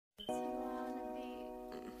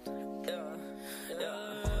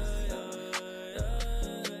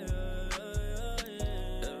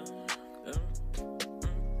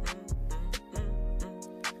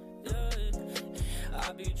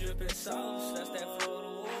sauce, that's that Florida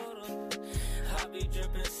water. I be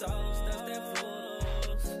dripping sauce, that's that Florida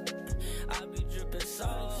water. I be dripping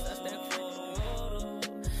sauce, that's that Florida water.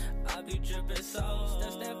 I be dripping sauce,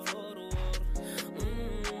 that's that Florida water.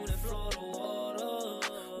 That Florida water,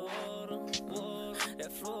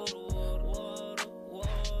 that Florida water,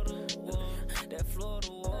 that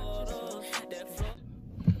Florida water, that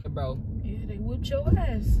Florida. Bro. Yeah, they whooped your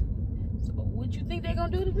ass. So what you think they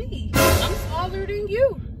gonna do to me? I'm smaller than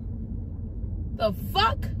you. The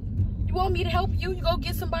fuck? You want me to help you? You go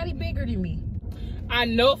get somebody bigger than me. I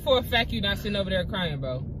know for a fact you're not sitting over there crying,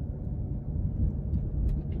 bro.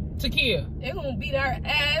 Takia. They gonna beat our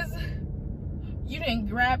ass. You didn't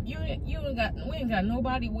grab, we ain't got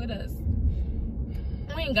nobody with us.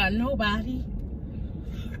 We ain't got nobody.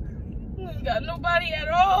 We ain't got nobody at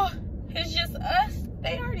all. It's just us.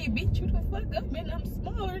 They already beat you the fuck up, and I'm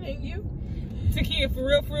smaller than you. Takia, for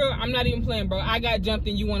real, I'm not even playing, bro. I got jumped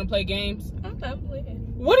and you want to play games? I'm not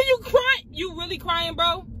playing. What are you crying? You really crying,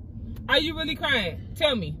 bro? Are you really crying?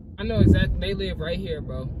 Tell me. I know exactly. They live right here,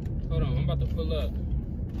 bro. Hold on. I'm about to pull up.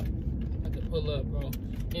 I'm about to pull up, bro.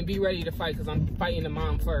 And be ready to fight, because I'm fighting the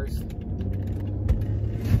mom first.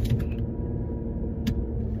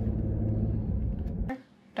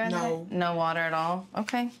 No. No water at all?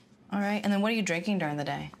 Okay. All right. And then what are you drinking during the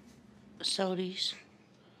day? Sodies.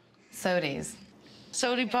 Sodies.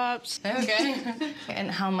 Sody pops. Okay. And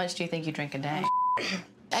how much do you think you drink a day?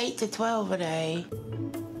 8 to 12 a day.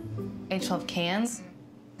 8 to 12 cans?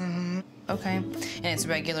 Mm-hmm. Okay. And it's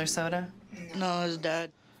regular soda? No, it's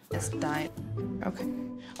diet. It's diet. Okay.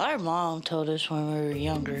 Our mom told us when we were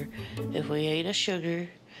younger, if we ate a sugar,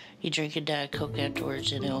 you drink a Diet Coke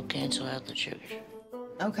afterwards and it'll cancel out the sugar.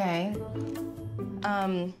 Okay.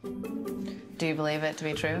 Do you believe it to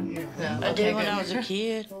be true? Yeah. No. I did when I was a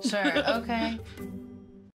kid. Sure, okay.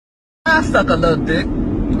 I suck a little dick,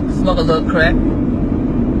 smoke a little crack.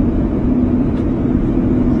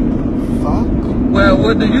 Fuck. Well,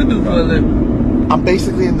 what do you do for a living? I'm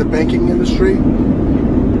basically in the banking industry.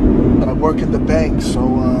 I work in the bank, so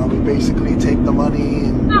we basically take the money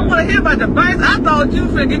and... I don't want to hear about the banks. I thought you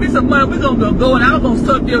finna give me some money. We gonna go and I was gonna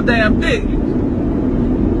suck your damn dick.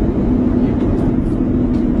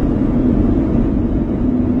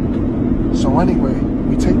 So anyway,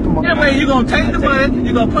 we take the money. Anyway, you gonna take the money,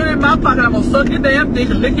 you gonna put it in my pocket, I'm gonna suck your damn dick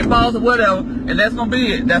and lick your balls or whatever, and that's gonna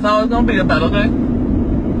be it. That's all it's gonna be about, okay?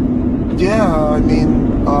 Yeah, I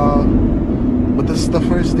mean, but this is the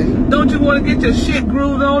first date. Don't you want to get your shit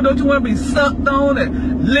grooved on? Don't you want to be sucked on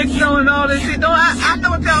and licked on and all this shit? No, I know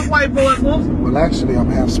what y'all white boys want. Well, actually, I'm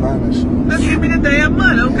half Spanish. So. Let's give me the damn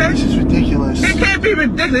money, okay? Yeah, this is ridiculous. It can't be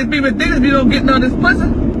ridiculous. It'd be ridiculous if you don't get none of this pussy.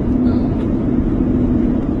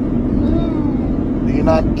 Do you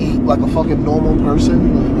not eat like a fucking normal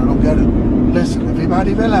person? Like, I don't get it. Listen,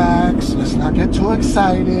 everybody relax. Let's not get too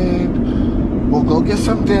excited. We'll go get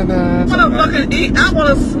some dinner. I wanna fucking eat. I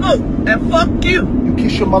wanna smoke and fuck you. You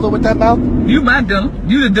kiss your mother with that mouth? You my dinner.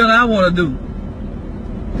 You the dinner I wanna do.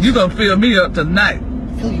 You gonna fill me up tonight.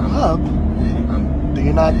 Fill you up? Do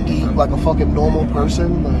you not eat like a fucking normal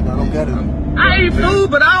person? Like, I don't get it. I eat food,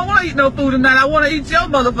 but I don't wanna eat no food tonight. I wanna eat your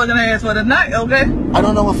motherfucking ass for the night, okay? I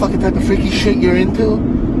don't know what fucking type of freaky shit you're into,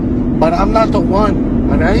 but I'm not the one,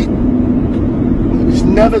 alright? It's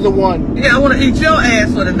never the one. Yeah, I wanna eat your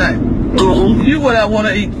ass for the night. You what I want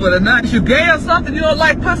to eat for the night. You gay or something? You don't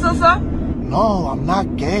like pussy or something? No, I'm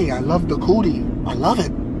not gay. I love the cootie. I love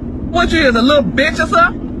it. What you is, a little bitch or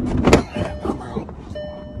something?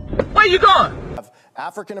 Where you going?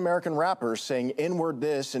 African-American rappers saying N-word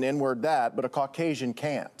this and N-word that, but a Caucasian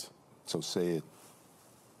can't. So say it.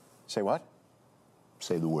 Say what?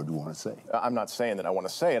 Say the word you want to say. I'm not saying that I want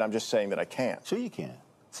to say it. I'm just saying that I can't. Sure you can.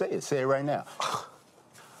 Say it. Say it right now.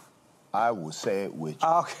 I will say it with you.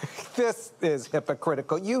 Okay, this is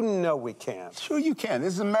hypocritical. You know we can't. Sure you can.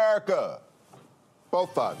 This is America.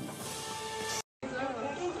 Both of you.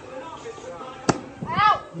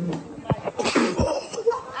 Ow!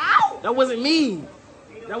 Ow! That wasn't me.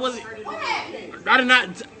 That wasn't... What happened? I did not...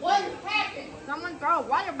 What happened? Someone throw a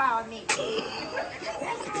water bottle at me.